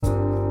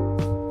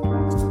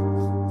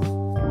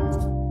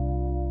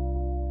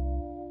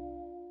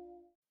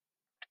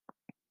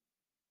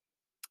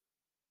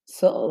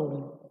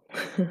So,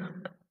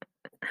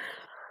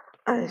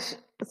 it's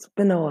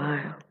been a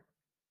while.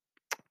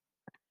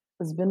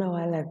 It's been a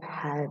while I've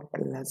had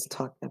a Let's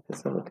Talk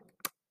episode.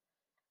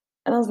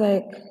 And I was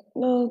like,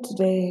 no,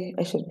 today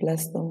I should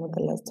bless them with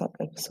a Let's Talk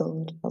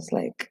episode. I was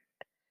like,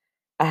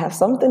 I have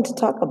something to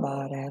talk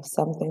about. I have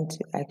something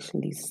to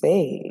actually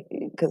say.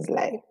 Because,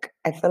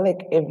 I feel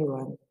like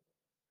everyone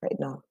right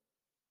now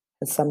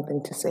has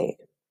something to say.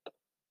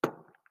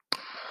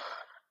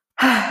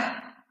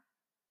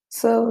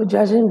 So,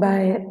 judging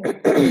by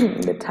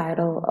the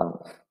title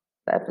of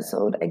the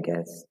episode, I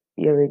guess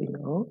you already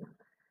know.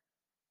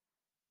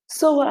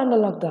 So, we're under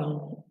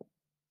lockdown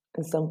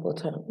in simple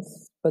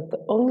terms. But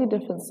the only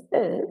difference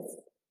is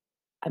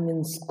I'm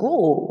in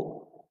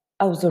school.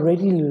 I was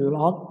already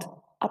locked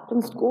up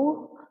in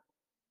school,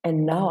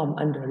 and now I'm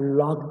under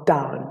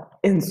lockdown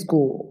in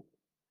school.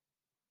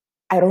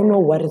 I don't know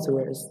what is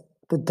worse,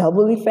 the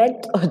double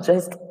effect or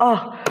just,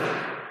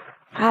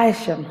 hi,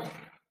 Shem.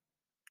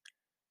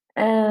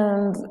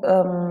 And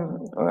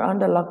we're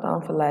under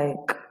lockdown for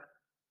like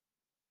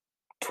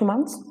 2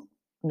 months.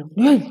 No,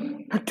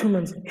 not 2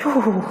 months.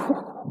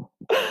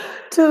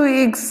 2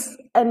 weeks.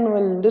 And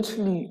we're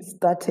literally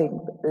starting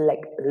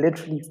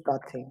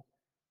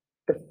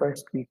the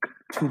first week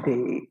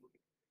today.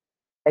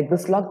 Like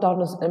this lockdown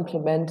was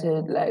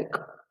implemented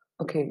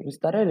okay, we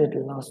started it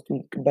last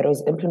week, but it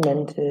was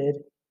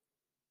implemented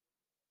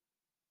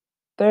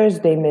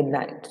Thursday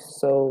midnight.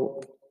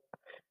 So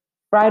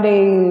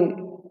Friday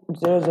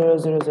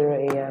 0000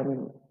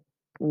 a.m.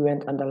 we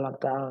went under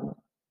lockdown.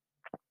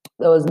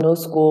 There was no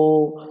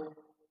school.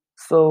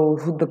 So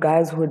the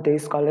guys who were day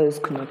scholars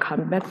couldn't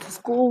come back to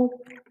school.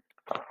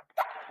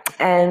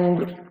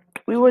 And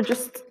we were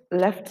just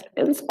left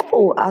in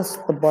school as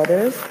the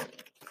borders.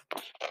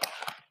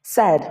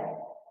 Sad.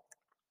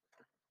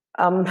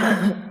 But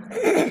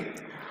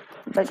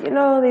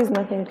there's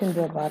nothing you can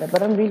do about it.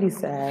 But I'm really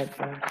sad.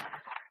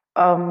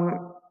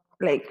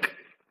 Like,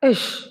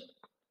 ish,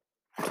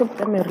 it took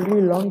them a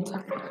really long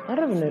time. Not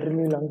even a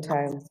really long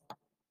time.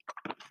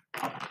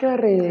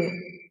 Kere,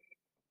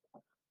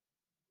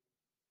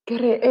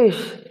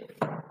 ish.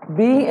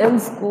 Being in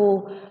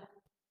school,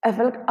 I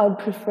feel like I would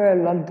prefer a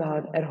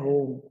lockdown at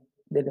home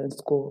than in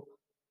school.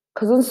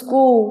 Because in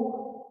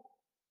school,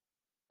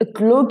 it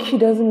low-key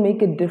doesn't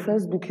make a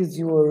difference because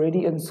you were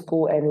already in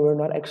school and we're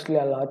not actually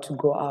allowed to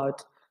go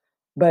out.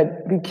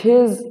 But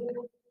because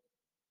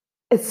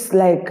it's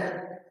like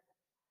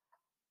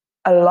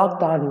a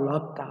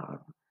lockdown,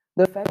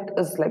 the effect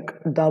is like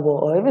double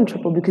or even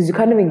triple because you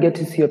can't even get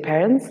to see your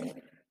parents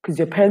because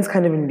your parents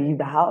can't even leave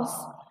the house.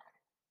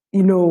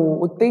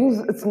 With things,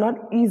 it's not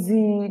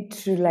easy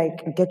to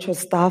like get your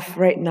stuff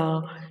right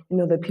now.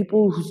 The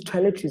people whose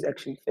toiletry is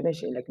actually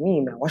finishing, like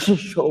me, my washing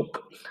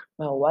soap,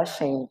 my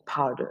washing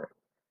powder,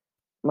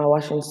 my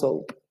washing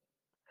soap.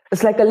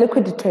 It's like a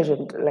liquid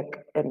detergent,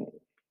 and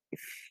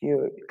if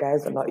you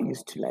guys are not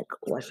used to like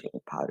washing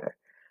powder,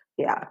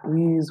 yeah,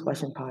 we use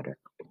washing powder.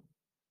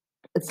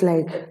 It's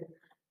like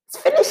it's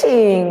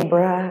finishing,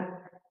 bruh.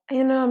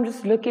 I'm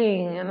just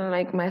looking, and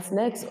like my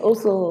snacks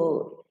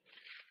also,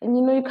 and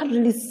you can't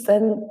really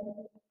send.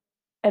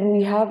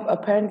 And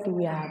apparently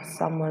we have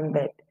someone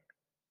that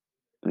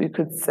we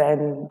could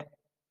send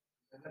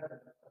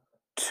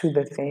to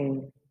the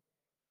thing.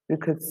 We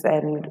could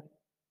send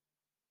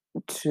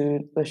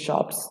to the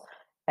shops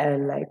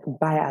and like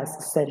buy us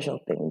essential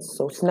things.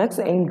 So snacks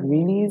ain't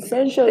really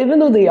essential, even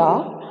though they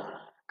are,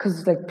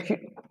 because like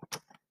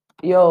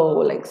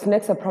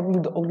snacks are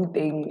probably the only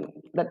thing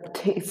that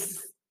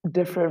tastes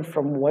different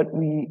from what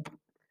we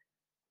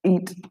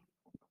eat.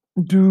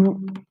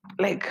 Do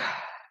like,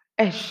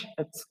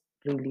 it's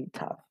really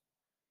tough,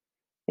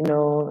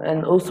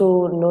 and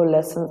also no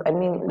lessons. I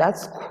mean,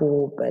 that's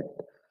cool, but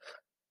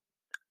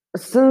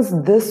since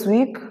this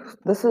week,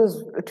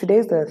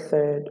 today's the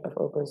 3rd of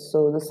August.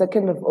 So the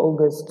 2nd of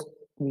August,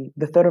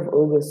 the 3rd of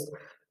August,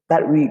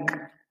 that week,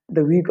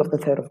 the week of the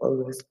 3rd of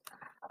August,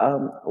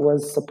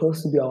 was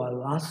supposed to be our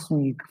last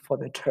week for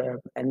the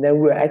term. And then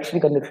we're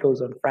actually going to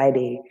close on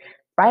Friday.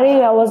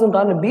 Friday, I wasn't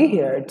going to be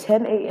here.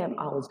 10 a.m.,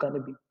 I was going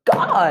to be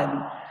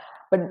gone.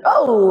 But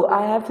no,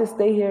 I have to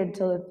stay here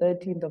until the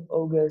 13th of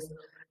August.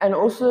 And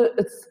also,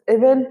 it's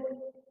even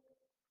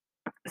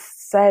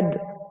sad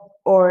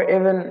or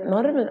even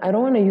not even I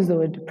don't want to use the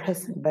word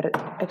depressing, but it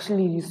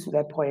actually used to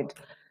that point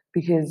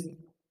because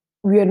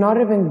we are not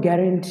even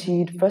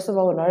guaranteed. First of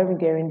all, we're not even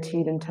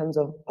guaranteed in terms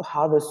of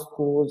how the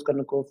school is going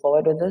to go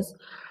forward with this.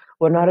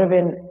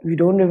 We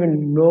don't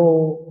even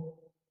know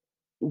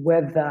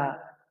whether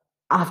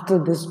after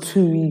this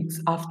 2 weeks,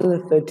 after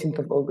the 13th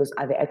of August,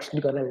 are they actually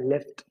going to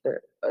lift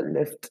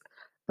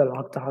the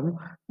lockdown?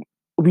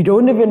 We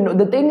don't even know.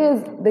 The thing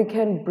is, they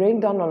can bring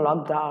down a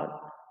lockdown,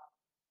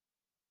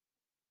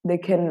 they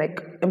can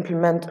like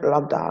implement a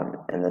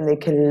lockdown and then they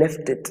can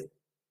lift it.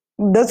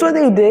 That's what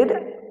they did.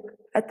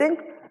 I think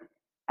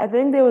I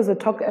think there was a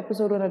talk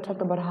episode when I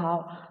talked about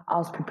how I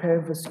was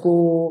preparing for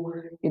school,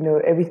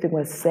 everything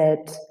was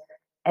set.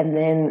 And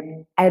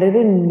then I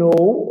didn't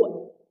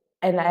know.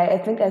 And I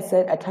think I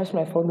said I touched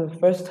my phone the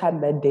first time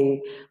that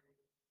day.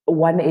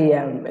 1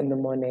 a.m. in the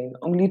morning,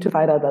 only to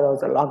find out that there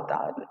was a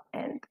lockdown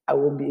and I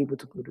won't be able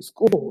to go to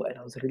school. And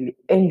I was really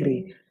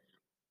angry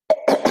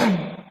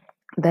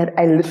that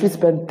I literally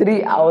spent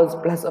 3 hours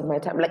plus of my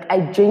time. Like,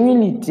 I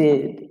genuinely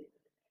did.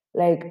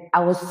 Like,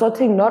 I was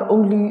sorting not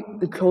only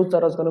the clothes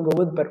that I was gonna go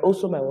with, but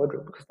also my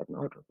wardrobe, because like my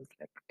wardrobe was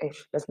like,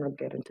 ish, let's not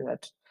get into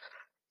that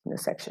in a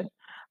section.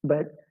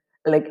 But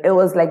like, it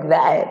was like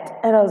that.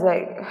 And I was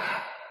like,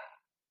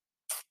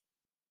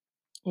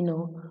 you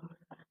know,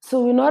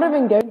 so we're not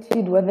even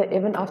guaranteed whether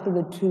even after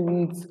the 2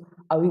 weeks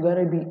are we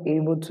gonna be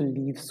able to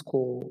leave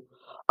school.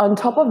 On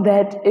top of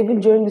that, even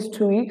during these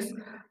 2 weeks,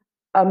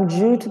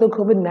 due to the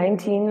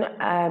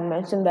COVID-19, I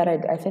mentioned that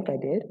I think I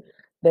did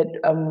that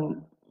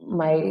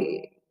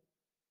my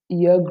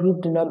year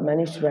group did not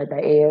manage to write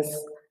their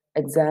AS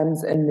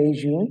exams in May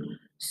June,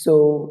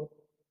 so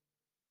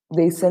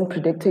they sent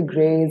predicted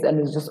grades and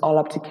it's just all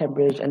up to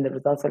Cambridge, and the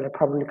results are like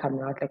probably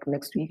coming out like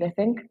next week, I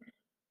think.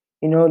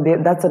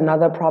 That's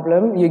another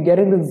problem. You're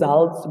getting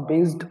results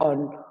based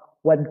on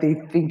what they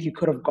think you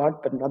could have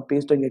got, but not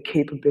based on your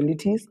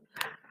capabilities.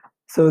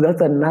 So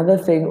that's another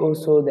thing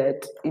also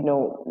that,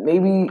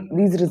 maybe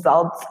these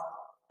results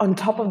on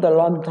top of the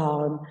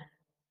lockdown,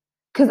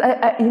 because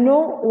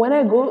when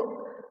I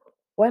go,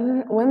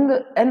 when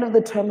the end of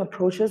the term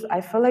approaches,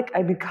 I feel like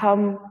I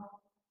become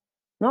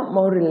not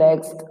more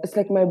relaxed. It's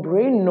like my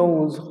brain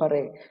knows,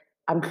 Hore,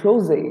 I'm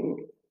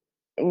closing.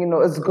 And,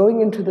 it's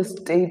going into the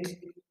state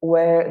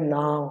where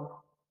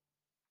now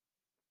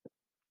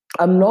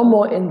I'm no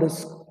more in the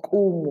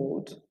school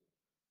mode.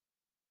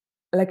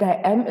 Like,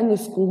 I am in the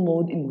school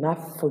mode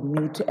enough for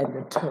me to end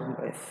the term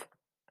with.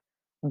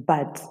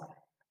 But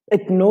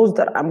it knows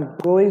that I'm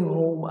going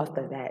home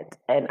after that.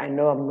 And I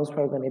know I'm most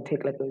probably going to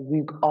take like a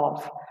week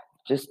off,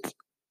 just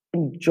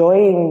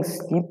enjoying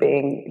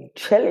sleeping,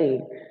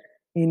 chilling,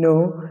 you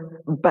know.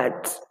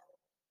 But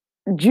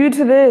due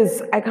to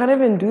this, I can't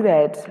even do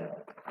that,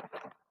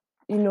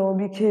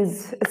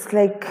 because it's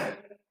like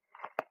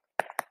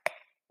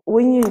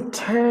when you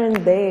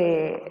turn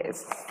there,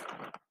 it's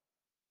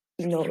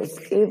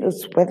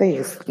whether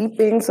you're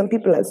sleeping, some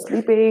people are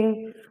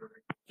sleeping,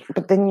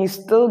 but then you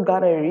still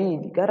gotta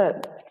read, you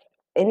gotta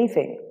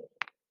anything.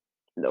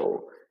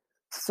 No.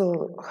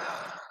 So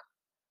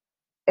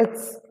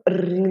it's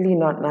really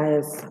not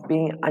nice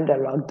being under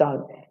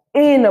lockdown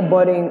in a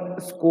boarding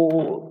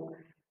school.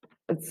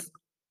 It's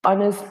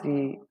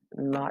honestly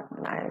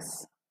not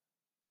nice.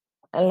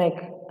 And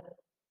like,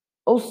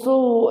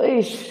 also,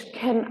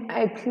 can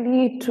I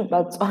plead to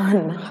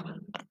Botswana?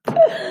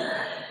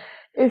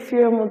 If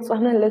you're a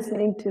Motswana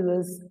listening to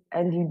this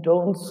and you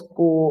don't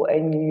school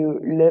and you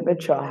live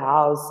at your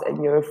house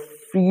and you're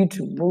free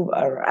to move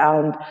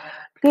around,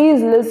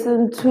 please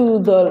listen to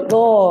the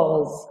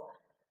laws.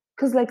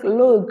 Because, like,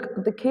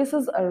 look, the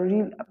cases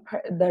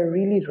they're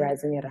really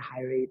rising at a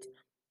high rate.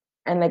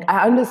 And like,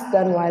 I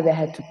understand why they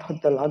had to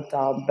put the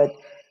lockdown, but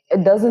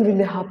it doesn't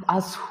really help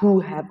us who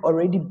have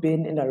already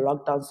been in a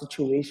lockdown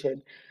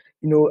situation.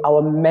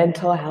 Our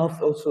mental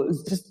health also, it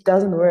just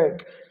doesn't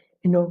work.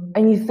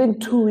 And you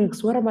think 2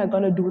 weeks, what am I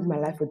gonna do with my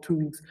life for 2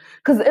 weeks?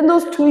 Because in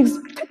those 2 weeks,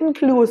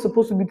 technically we're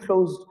supposed to be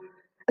closed.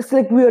 It's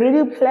like we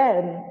already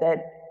planned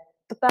that.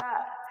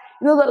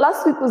 The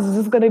last week was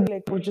just gonna be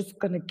like, we're just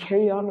gonna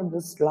carry on with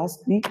this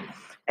last week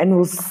and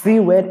we'll see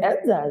where it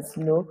ends us.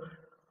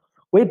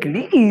 Where it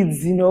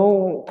leads,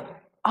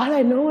 All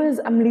I know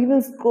is I'm leaving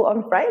school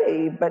on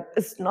Friday, but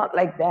it's not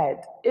like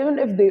that. Even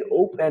if they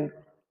open,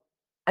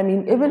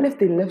 even if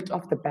they lift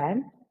off the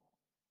ban,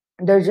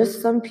 there are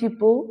just some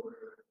people.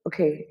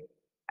 Okay,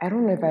 I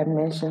don't know if I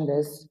mentioned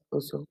this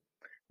also.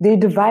 They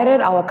divided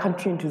our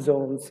country into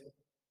zones.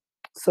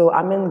 So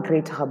I'm in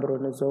Greater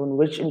Gaborone Zone,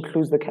 which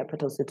includes the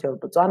capital city of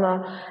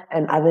Botswana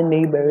and other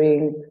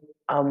neighboring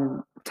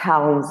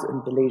towns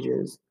and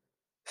villages.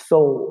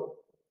 So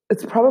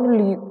it's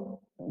probably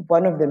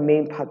one of the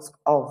main parts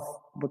of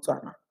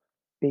Botswana,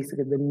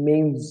 basically the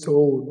main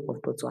zone of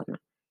Botswana,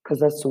 because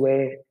that's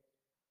where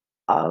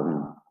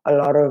a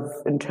lot of,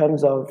 in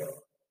terms of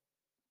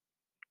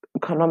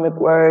economic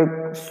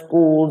work,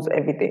 schools,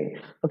 everything.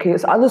 Okay,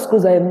 so other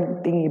schools are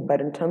thingy, but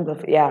in terms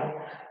of, yeah,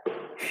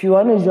 if you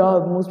want a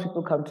job, most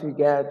people come to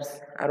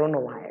Gabs. I don't know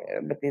why,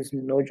 but there's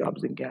no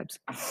jobs in Gabs.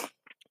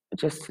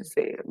 Just to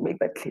say, make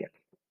that clear.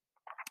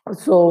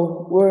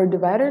 So we're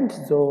divided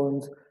into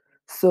zones.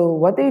 So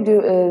what they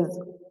do is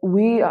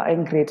we are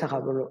in Greater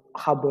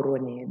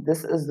Gaborone.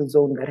 This is the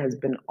zone that has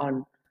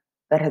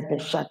been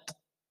shut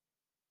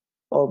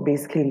or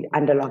basically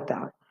under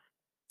lockdown.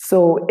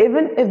 So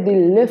even if they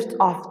lift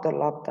off the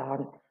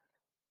lockdown,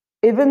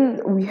 even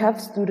we have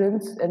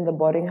students in the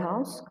boarding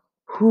house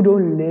who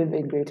don't live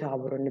in Greater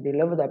Gaborone. They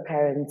live with their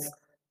parents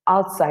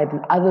outside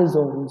in other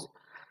zones.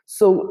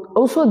 So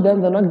also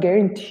then they're not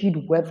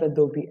guaranteed whether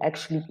they'll be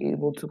actually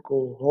able to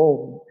go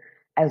home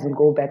as and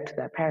go back to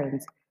their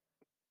parents.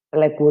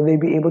 Like, will they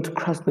be able to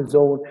cross the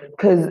zone?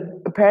 Because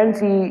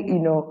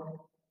apparently,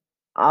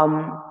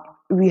 um,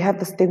 we have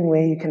this thing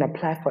where you can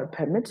apply for a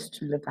permit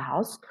to leave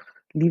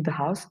the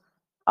house,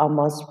 I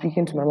was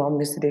speaking to my mom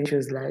yesterday, and she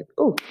was like,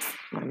 "Oh,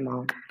 my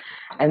mom,"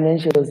 and then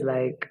she was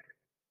like,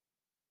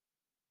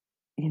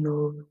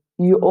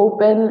 you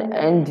open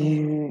and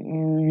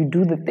you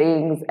do the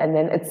things, and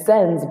then it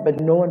sends, but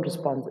no one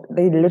responds.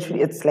 They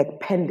literally, it's like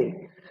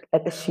pending.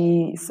 Like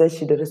she says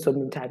she did it so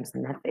many times,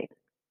 nothing.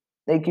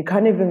 Like you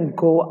can't even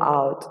go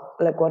out.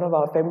 Like one of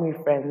our family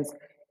friends,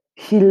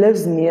 he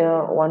lives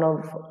near one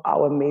of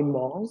our main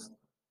malls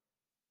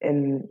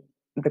in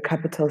the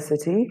capital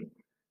city.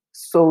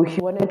 So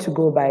he wanted to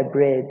go buy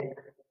bread,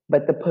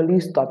 but the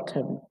police stopped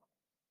him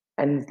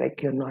and he's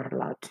like, "You're not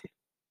allowed to."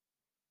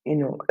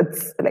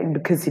 It's like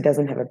because he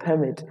doesn't have a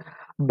permit.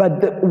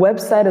 But the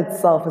website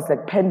itself is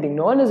like pending.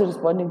 No one is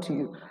responding to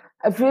you.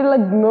 I feel like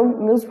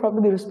most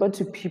probably respond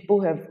to people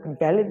who have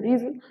valid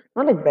reasons,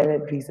 not like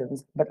valid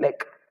reasons, but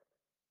like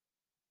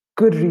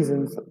good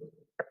reasons.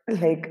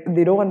 Like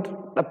they don't want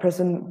a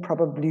person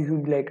probably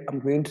who like, I'm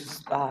going to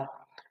Spar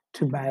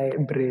to buy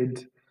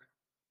bread.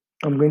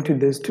 I'm going to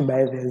this to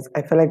buy this.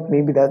 I feel like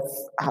maybe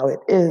that's how it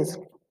is.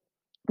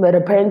 But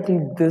apparently,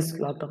 this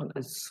lockdown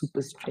is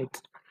super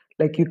strict.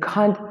 Like, you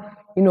can't,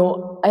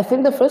 I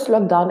think the first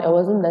lockdown, it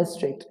wasn't that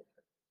strict.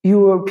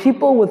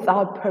 People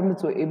without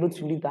permits were able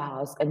to leave the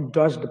house and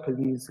dodge the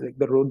police, like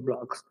the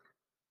roadblocks.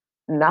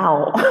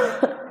 Now,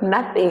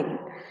 nothing.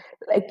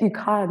 Like, you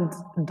can't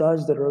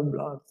dodge the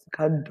roadblocks. You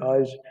can't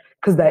dodge,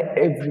 because they're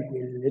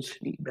everywhere,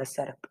 literally. They're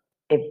set up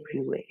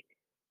everywhere.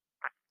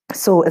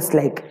 So it's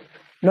like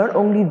not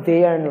only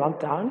they are in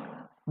lockdown,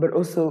 but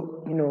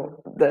also,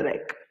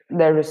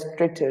 they're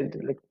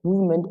restricted. Like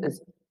movement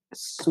is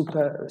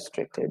super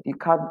restricted. You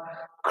can't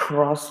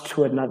cross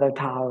to another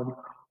town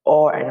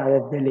or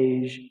another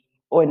village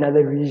or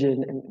another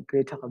region in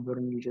Greater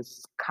Gaborone. You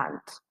just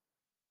can't.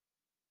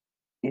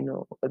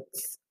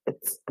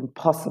 It's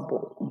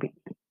impossible,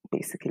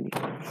 basically.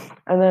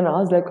 And then I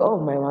was like, oh,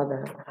 my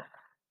mother.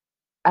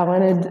 I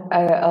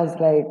was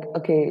like,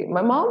 okay,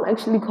 my mom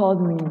actually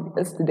called me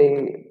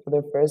yesterday for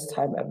the first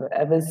time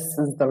ever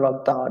since the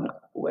lockdown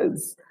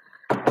was,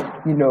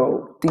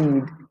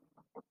 deed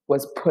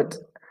was put.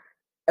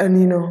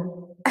 And,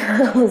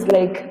 I was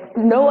like,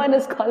 no one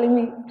is calling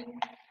me.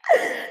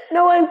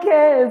 No one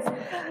cares.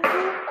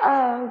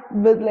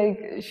 But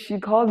like, she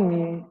called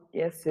me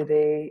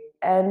yesterday,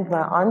 and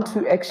my aunt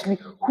who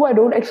I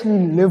don't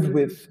actually live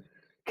with.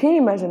 Can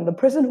you imagine? The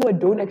person who I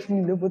don't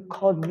actually live with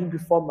called me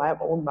before my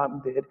own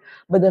mom did.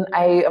 But then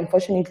I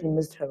unfortunately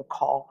missed her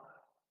call.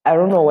 I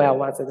don't know where I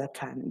was at that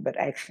time, but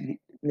I actually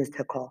missed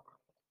her call.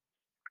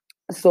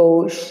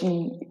 So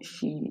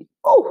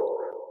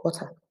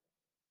water.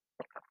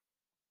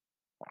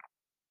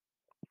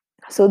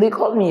 So they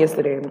called me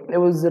yesterday. It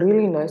was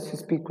really nice to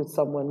speak with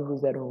someone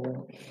who's at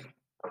home.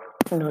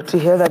 To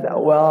hear that,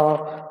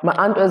 well, my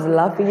aunt was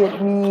laughing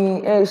at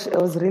me. It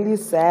was really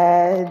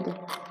sad.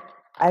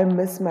 I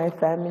miss my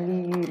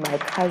family, my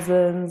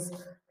cousins.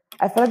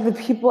 I feel like the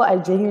people I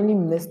genuinely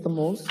miss the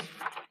most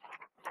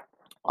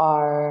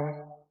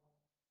are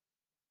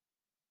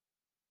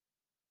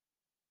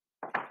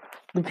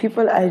the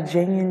people I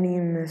genuinely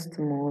miss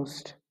the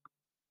most.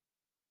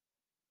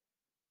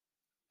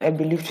 I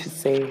believe to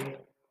say,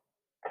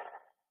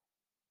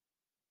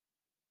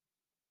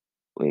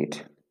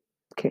 wait,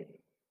 okay.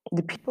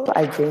 The people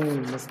I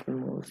genuinely miss the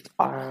most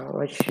are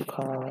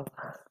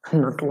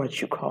not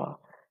what you call.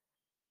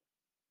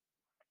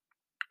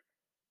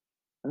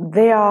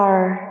 They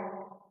are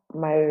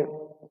my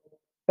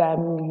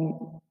family,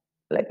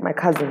 like my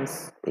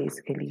cousins,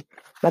 basically.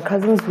 My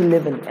cousins who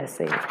live in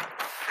SA.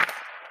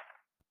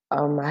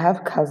 I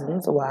have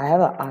cousins, well, I have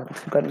an aunt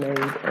who got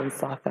married in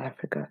South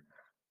Africa.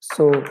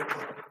 So,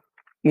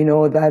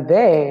 they're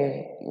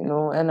there,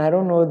 and I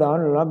don't know, they're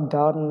on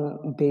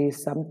lockdown day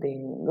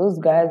something. Those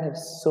guys have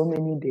so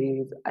many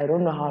days. I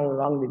don't know how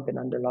long they've been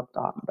under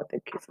lockdown, but their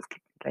cases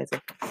keep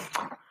rising.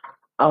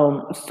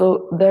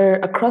 So they're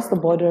across the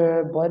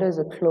border, borders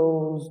are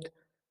closed.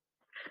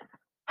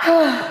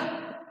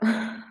 I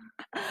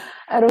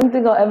don't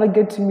think I'll ever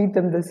get to meet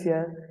them this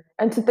year.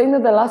 And to think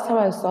that the last time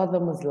I saw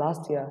them was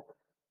last year.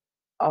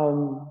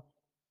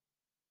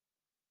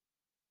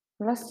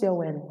 Last year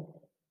when?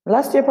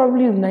 Last year,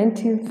 probably the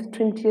 19th,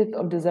 20th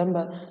of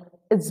December.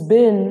 It's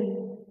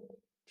been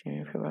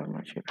January, February,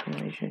 March, April,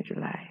 May, June,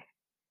 July.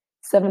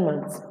 7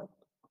 months.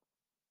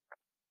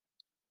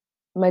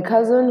 My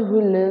cousin who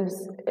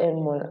lives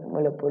in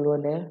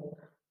Molepolone,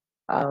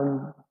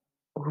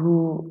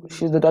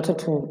 she's the daughter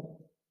to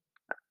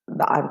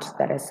the aunt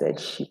that I said,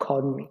 she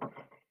called me.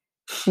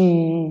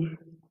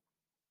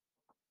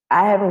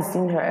 I haven't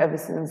seen her ever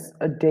since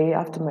a day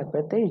after my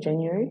birthday,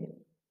 January.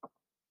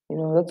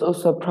 That's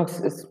also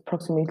it's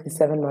approximately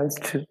 7 months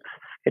too.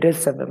 It is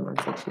 7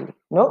 months actually.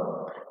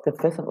 No, the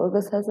 5th of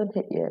August hasn't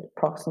hit yet.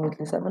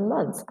 Approximately 7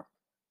 months.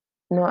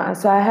 No,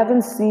 so I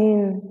haven't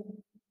seen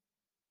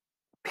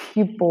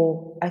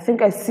people. I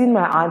think I've seen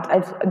my aunt.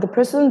 The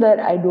person that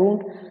I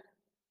don't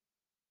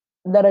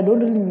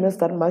really miss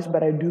that much,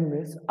 but I do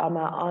miss are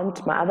my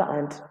aunt, my other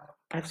aunt.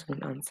 I have so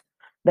many aunts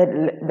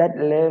that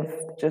live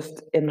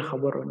just in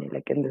Gaborone,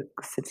 like in the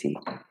city.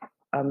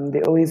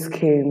 They always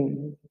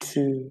came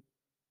to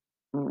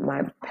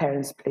my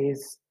parents'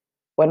 place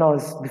when I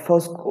was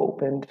before school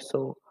opened.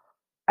 So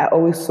I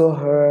always saw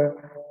her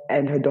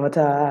and her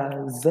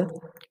daughters.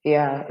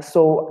 Yeah,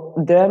 so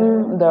they're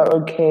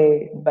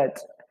okay, but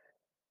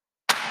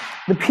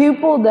the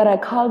people that I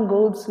can't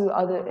go to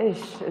are the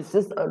ish. It's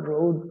just a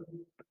road,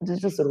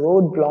 it's just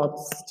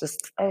roadblocks,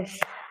 just ish.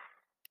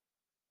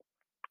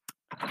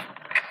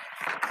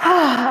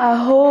 I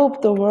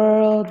hope the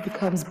world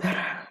becomes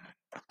better.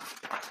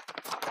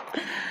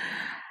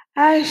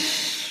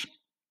 Ash,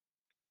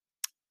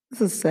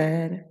 this is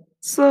sad.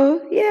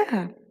 So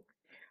yeah,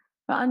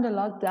 we're under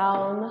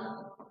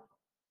lockdown.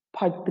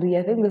 Part three.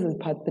 I think this is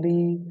part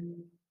three,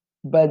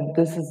 but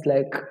this is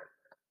like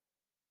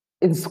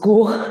in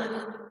school.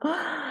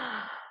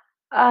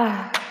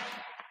 ah,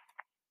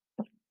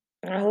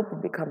 I hope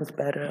it becomes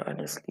better.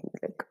 Honestly,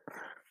 like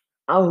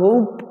I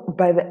hope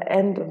by the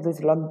end of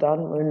this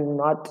lockdown we're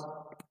not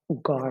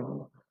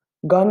gone.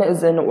 Gone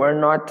as in we're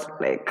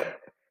not like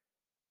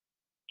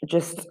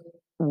just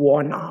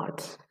worn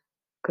out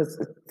because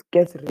it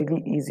gets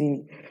really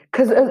easy.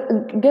 Because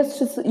it gets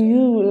just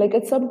you, like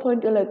at some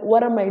point, you're like,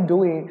 what am I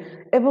doing?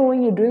 Even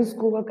when you're doing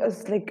schoolwork,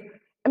 it's like,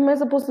 am I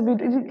supposed to be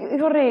doing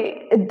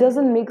it?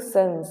 Doesn't make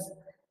sense.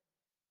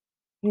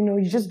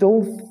 You just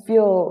don't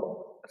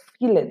feel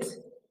it,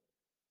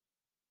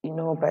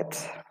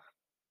 but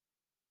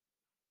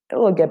it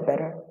will get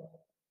better.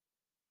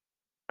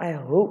 I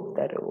hope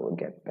that it will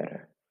get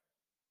better,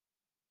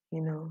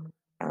 you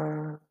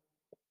know.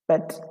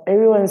 But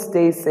everyone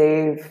stay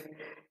safe.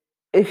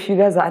 If you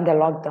guys are under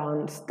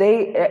lockdown,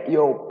 stay at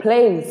your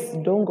place.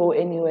 Don't go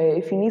anywhere.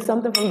 If you need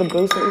something from the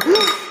grocery,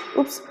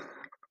 oops,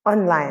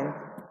 online.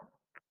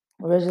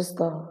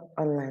 Register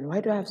online.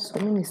 Why do I have so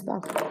many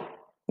stuff?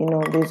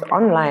 There's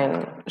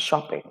online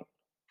shopping.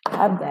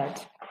 Have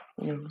that.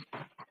 You know,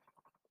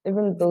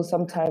 even though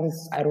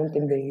sometimes I don't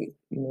think they,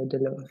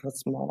 deliver for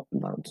small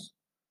amounts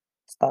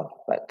stuff,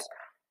 but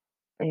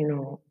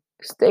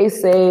stay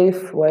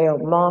safe, wear your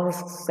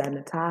masks,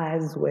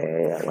 sanitize,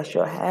 wash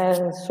your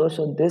hands,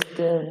 social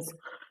distance.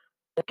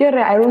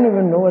 I don't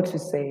even know what to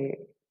say.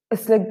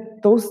 It's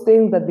like those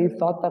things that they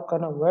thought are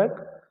gonna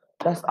work,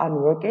 just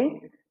aren't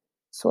working.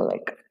 So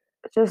like,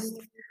 just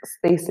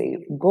stay safe.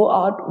 Go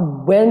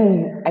out when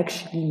you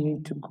actually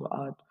need to go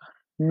out,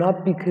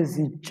 not because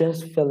you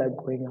just feel like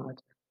going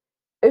out.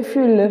 If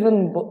you live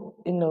in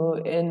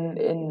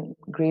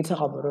Greater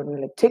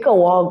Gaborone, like take a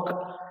walk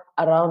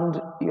around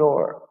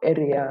your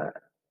area,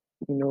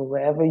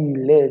 wherever you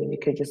live, you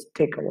can just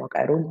take a walk.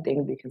 I don't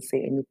think they can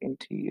say anything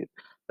to you.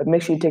 But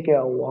make sure you take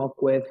a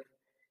walk with,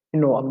 a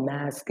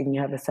mask and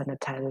you have a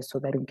sanitizer so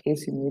that in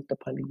case you meet the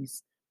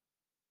police,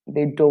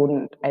 they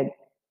don't,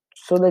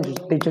 so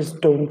that they just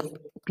don't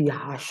be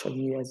harsh on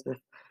you as if,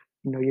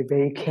 you're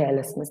very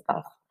careless and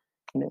stuff,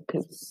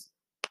 because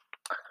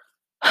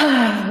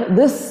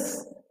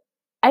this,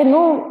 I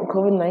know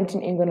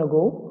COVID-19 ain't gonna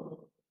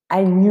go.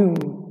 I knew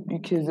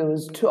because it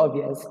was too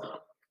obvious.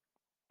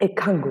 It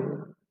can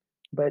go,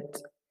 but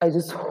I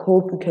just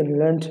hope we can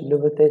learn to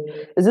live with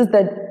it. It's just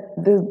that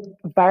the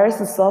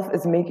virus itself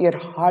is making it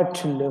hard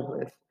to live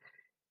with.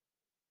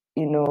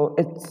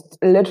 It's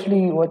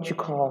literally what you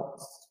call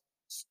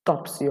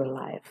stops your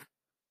life.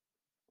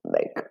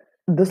 Like,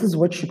 this is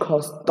what you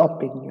call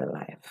stopping your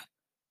life.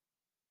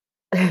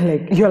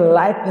 Like, your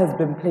life has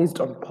been placed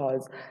on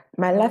pause.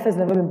 My life has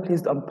never been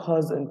placed on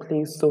pause and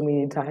placed so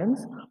many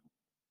times.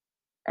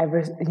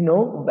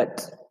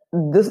 But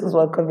this is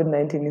what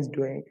COVID-19 is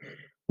doing.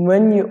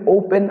 When you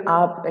open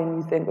up and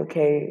you think,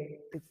 okay,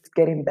 it's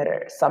getting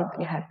better,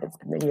 something happens,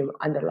 and then you're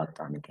under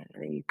lockdown again,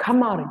 and then you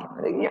come out again,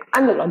 and then you're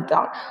under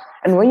lockdown.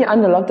 And when you're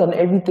under lockdown,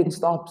 everything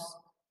stops.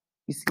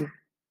 You see.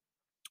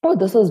 Oh,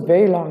 this was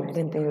very long. I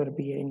didn't think it would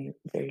be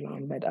very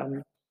long, but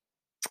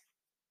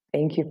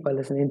thank you for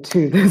listening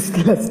to this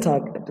Let's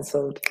Talk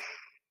episode.